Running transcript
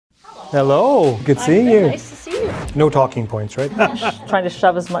Hello. Good seeing you. Nice to see you. No talking points, right? Trying to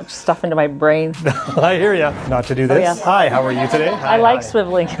shove as much stuff into my brain. I hear you. Not to do this. yeah. Hi, how are you today? I like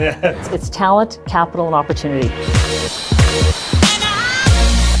swiveling. It's talent, capital, and opportunity.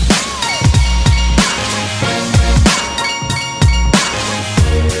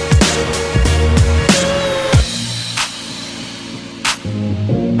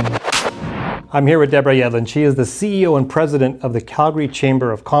 I'm here with Deborah Yedlin. She is the CEO and President of the Calgary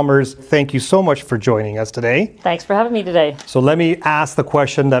Chamber of Commerce. Thank you so much for joining us today. Thanks for having me today. So let me ask the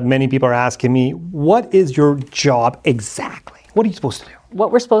question that many people are asking me. What is your job exactly? What are you supposed to do?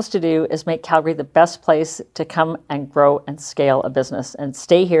 What we're supposed to do is make Calgary the best place to come and grow and scale a business and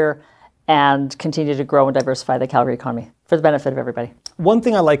stay here and continue to grow and diversify the Calgary economy for the benefit of everybody. One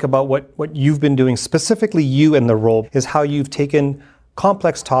thing I like about what you've been doing, specifically you in the role, is how you've taken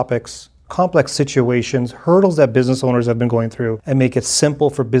complex topics, complex situations, hurdles that business owners have been going through, and make it simple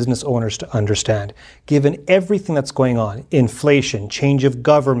for business owners to understand. Given everything that's going on, inflation, change of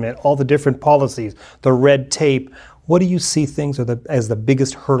government, all the different policies, the red tape, what do you see things as the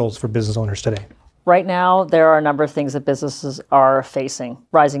biggest hurdles for business owners today? Right now, there are a number of things that businesses are facing.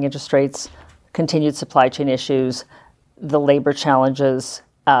 Rising interest rates, continued supply chain issues, the labor challenges,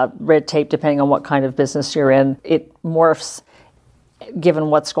 red tape, depending on what kind of business you're in. It morphs given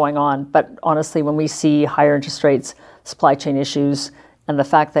what's going on. But honestly, when we see higher interest rates, supply chain issues, and the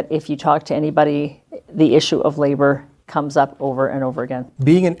fact that if you talk to anybody, the issue of labor comes up over and over again.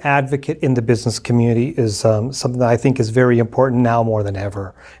 Being an advocate in the business community is something that I think is very important now more than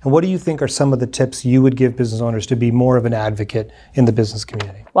ever. And what do you think are some of the tips you would give business owners to be more of an advocate in the business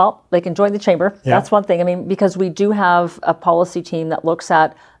community? Well, they can join the chamber. Yeah. That's one thing. I mean, because we do have a policy team that looks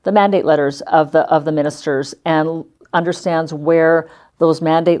at the mandate letters of the ministers and understands where those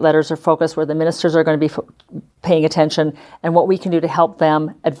mandate letters are focused, where the ministers are going to be paying attention, and what we can do to help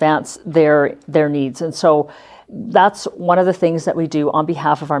them advance their needs. And so that's one of the things that we do on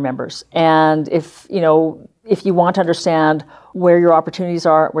behalf of our members. And if you want to understand where your opportunities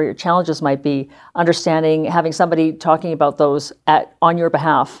are, where your challenges might be, understanding, having somebody talking about those on your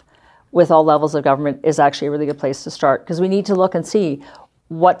behalf with all levels of government is actually a really good place to start, because we need to look and see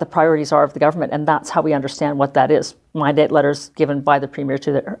what the priorities are of the government, and that's how we understand what that is. Mandate letters given by the Premier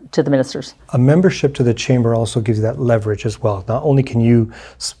to the ministers. A membership to the Chamber also gives you that leverage as well. Not only can you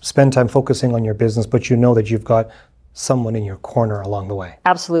spend time focusing on your business, but you know that you've got someone in your corner along the way.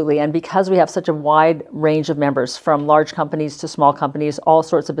 Absolutely, and because we have such a wide range of members, from large companies to small companies, all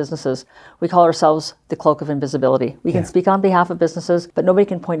sorts of businesses, we call ourselves the cloak of invisibility. We can speak on behalf of businesses, but nobody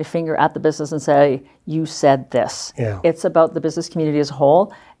can point a finger at the business and say, you said this. Yeah. It's about the business community as a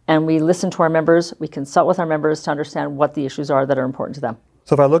whole, and we listen to our members, we consult with our members to understand what the issues are that are important to them.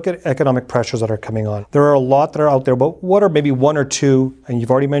 So if I look at economic pressures that are coming on, there are a lot that are out there, but what are maybe one or two, and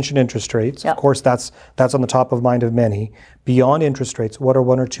you've already mentioned interest rates. Yep. Of course, that's on the top of mind of many. Beyond interest rates, what are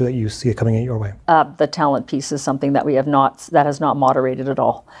one or two that you see coming at your way? The talent piece is something that that has not moderated at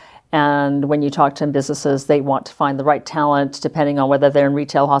all. And when you talk to businesses, they want to find the right talent, depending on whether they're in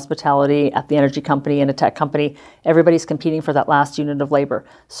retail, hospitality, at the energy company, in a tech company. Everybody's competing for that last unit of labor.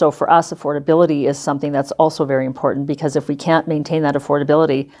 So for us, affordability is something that's also very important, because if we can't maintain that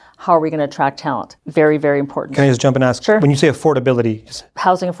affordability, how are we going to attract talent? Very, very important. Can I just jump and ask? Sure. When you say affordability?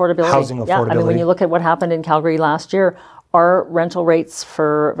 Housing affordability. Yeah, I mean, when you look at what happened in Calgary last year, our rental rates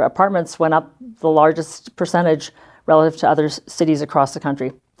for apartments went up the largest percentage relative to other cities across the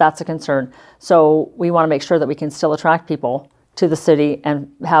country. That's a concern. So we want to make sure that we can still attract people to the city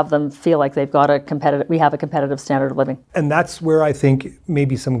and have them feel like we have a competitive standard of living. And that's where I think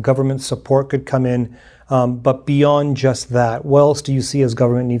maybe some government support could come in. But beyond just that, what else do you see as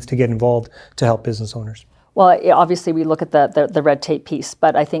government needs to get involved to help business owners? Well, obviously we look at the red tape piece,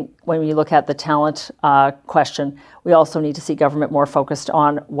 but I think when we look at the talent question, we also need to see government more focused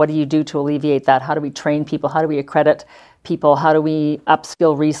on what do you do to alleviate that? How do we train people? How do we accredit people? How do we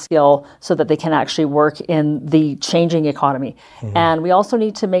upskill, reskill so that they can actually work in the changing economy? Mm-hmm. And we also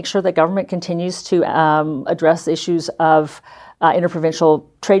need to make sure that government continues to address issues of interprovincial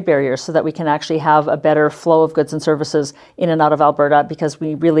trade barriers so that we can actually have a better flow of goods and services in and out of Alberta, because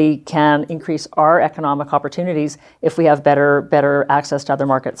we really can increase our economic opportunities if we have better access to other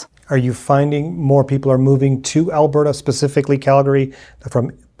markets. Are you finding more people are moving to Alberta, specifically Calgary,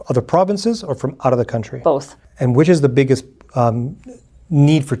 from other provinces or from out of the country? Both. And which is the biggest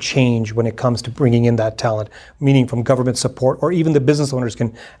need for change when it comes to bringing in that talent, meaning from government support or even the business owners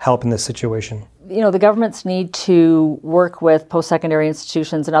can help in this situation? The governments need to work with post-secondary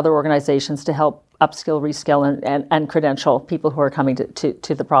institutions and other organizations to help upskill, reskill, and credential people who are coming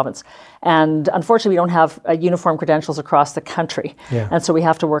to the province. And unfortunately, we don't have uniform credentials across the country. Yeah. And so we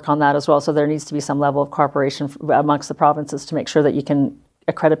have to work on that as well. So there needs to be some level of cooperation amongst the provinces to make sure that you can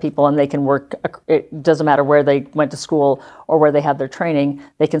accredit people and they can work. It doesn't matter where they went to school or where they had their training,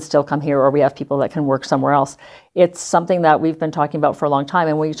 they can still come here, or we have people that can work somewhere else. It's something that we've been talking about for a long time.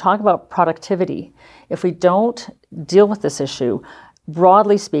 And when you talk about productivity, if we don't deal with this issue,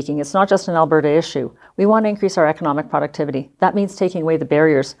 broadly speaking, it's not just an Alberta issue. We want to increase our economic productivity. That means taking away the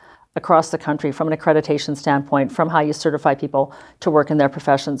barriers across the country from an accreditation standpoint, from how you certify people to work in their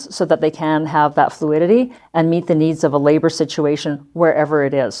professions so that they can have that fluidity and meet the needs of a labor situation wherever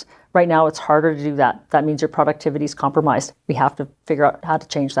it is. Right now, it's harder to do that. That means your productivity is compromised. We have to figure out how to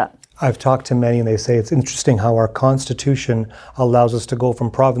change that. I've talked to many and they say it's interesting how our Constitution allows us to go from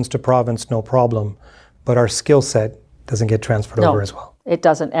province to province, no problem, but our skill set doesn't get transferred over as well. It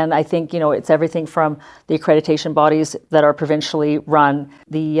doesn't. And I think, it's everything from the accreditation bodies that are provincially run,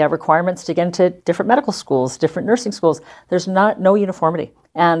 the requirements to get into different medical schools, different nursing schools. There's no uniformity.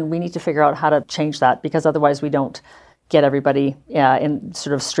 And we need to figure out how to change that, because otherwise we don't get everybody in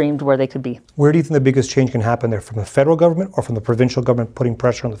sort of streamed where they could be. Where do you think the biggest change can happen there, from the federal government or from the provincial government putting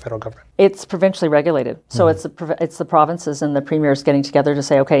pressure on the federal government? It's provincially regulated. So it's the provinces and the premiers getting together to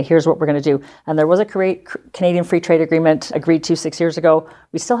say, okay, here's what we're going to do. And there was a Canadian Free Trade Agreement agreed to 6 years ago.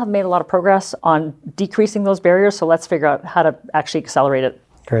 We still haven't made a lot of progress on decreasing those barriers. So let's figure out how to actually accelerate it.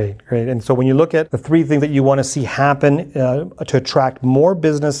 Great. And so when you look at the three things that you want to see happen to attract more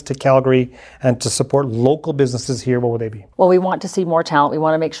business to Calgary and to support local businesses here, what would they be? Well, we want to see more talent. We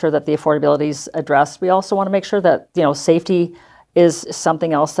want to make sure that the affordability is addressed. We also want to make sure that, safety is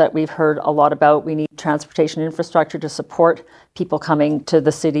something else that we've heard a lot about. We need transportation infrastructure to support people coming to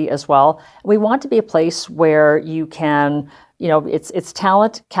the city as well. We want to be a place where you can, it's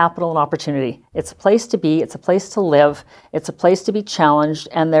talent, capital, and opportunity. It's a place to be, it's a place to live, it's a place to be challenged,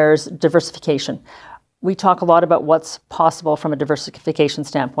 and there's diversification. We talk a lot about what's possible from a diversification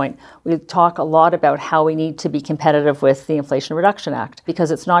standpoint. We talk a lot about how we need to be competitive with the Inflation Reduction Act, because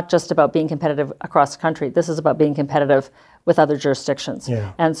it's not just about being competitive across the country. This is about being competitive with other jurisdictions.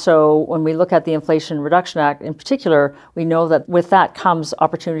 Yeah. And so when we look at the Inflation Reduction Act in particular, we know that with that comes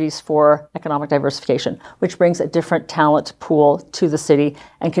opportunities for economic diversification, which brings a different talent pool to the city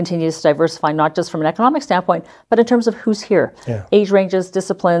and continues to diversify, not just from an economic standpoint, but in terms of who's here, age ranges,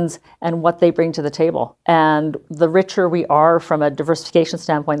 disciplines, and what they bring to the table. And the richer we are from a diversification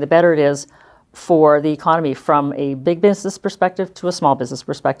standpoint, the better it is for the economy from a big business perspective to a small business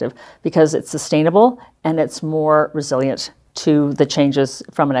perspective, because it's sustainable and it's more resilient to the changes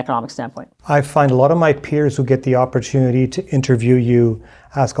from an economic standpoint. I find a lot of my peers who get the opportunity to interview you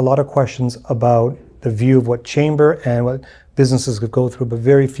ask a lot of questions about the view of what Chamber and what businesses could go through, but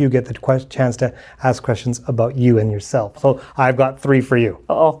very few get the chance to ask questions about you and yourself. So I've got three for you.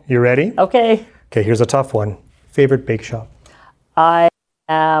 Uh-oh. You ready? Okay, here's a tough one. Favorite bake shop? I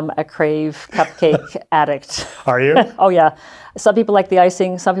am a Crave cupcake addict. Are you? Oh yeah. Some people like the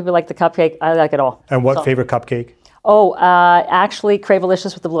icing, some people like the cupcake. I like it all. And what favorite cupcake? Oh, actually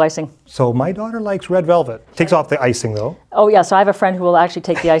Cravelicious with the blue icing. So my daughter likes red velvet. Takes off the icing though. Oh yeah, so I have a friend who will actually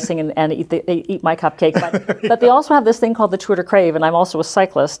take the icing and eat my cupcake. But they also have this thing called the Tour de Crave, and I'm also a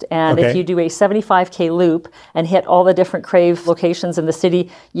cyclist. And if you do a 75K loop and hit all the different Crave locations in the city,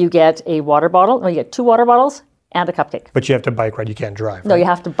 you get a water bottle, or you get 2 water bottles and a cupcake. But you have to bike ride, you can't drive, right? No, you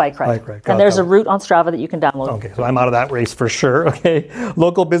have to bike ride. Bike ride. And there's a route on Strava that you can download. Okay, so I'm out of that race for sure. Okay,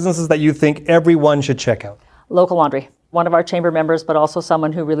 local businesses that you think everyone should check out. Local Laundry, one of our chamber members, but also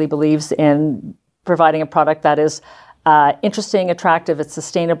someone who really believes in providing a product that is interesting, attractive, it's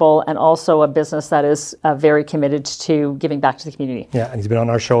sustainable, and also a business that is very committed to giving back to the community. Yeah, and he's been on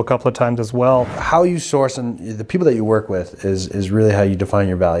our show a couple of times as well. How you source and the people that you work with is really how you define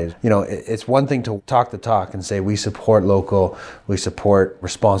your values. It's one thing to talk the talk and say we support local, we support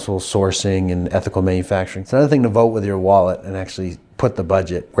responsible sourcing and ethical manufacturing. It's another thing to vote with your wallet and actually put the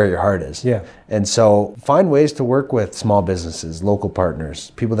budget where your heart is. Yeah. And so find ways to work with small businesses, local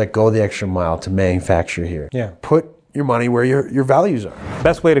partners, people that go the extra mile to manufacture here. Yeah. Put your money where your values are.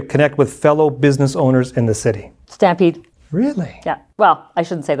 Best way to connect with fellow business owners in the city? Stampede. Really? Yeah. Well, I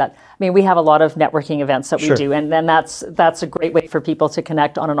shouldn't say that. I mean, we have a lot of networking events that we do, and then that's a great way for people to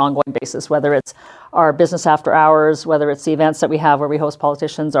connect on an ongoing basis, whether it's our business after hours, whether it's the events that we have where we host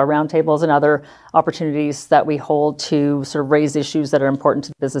politicians, our roundtables, and other opportunities that we hold to sort of raise issues that are important to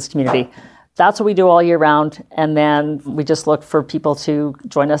the business community. that's what we do all year round. And then we just look for people to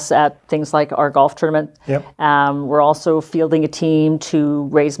join us at things like our golf tournament. Yep. We're also fielding a team to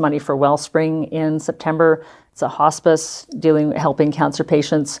raise money for Wellspring in September. It's a hospice helping cancer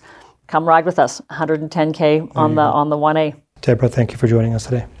patients. Come ride with us. 110K on the 1A. Deborah, thank you for joining us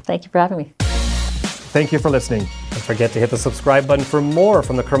today. Thank you for having me. Thank you for listening. Don't forget to hit the subscribe button for more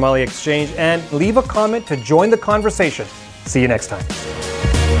from the Chromaley Exchange and leave a comment to join the conversation. See you next time.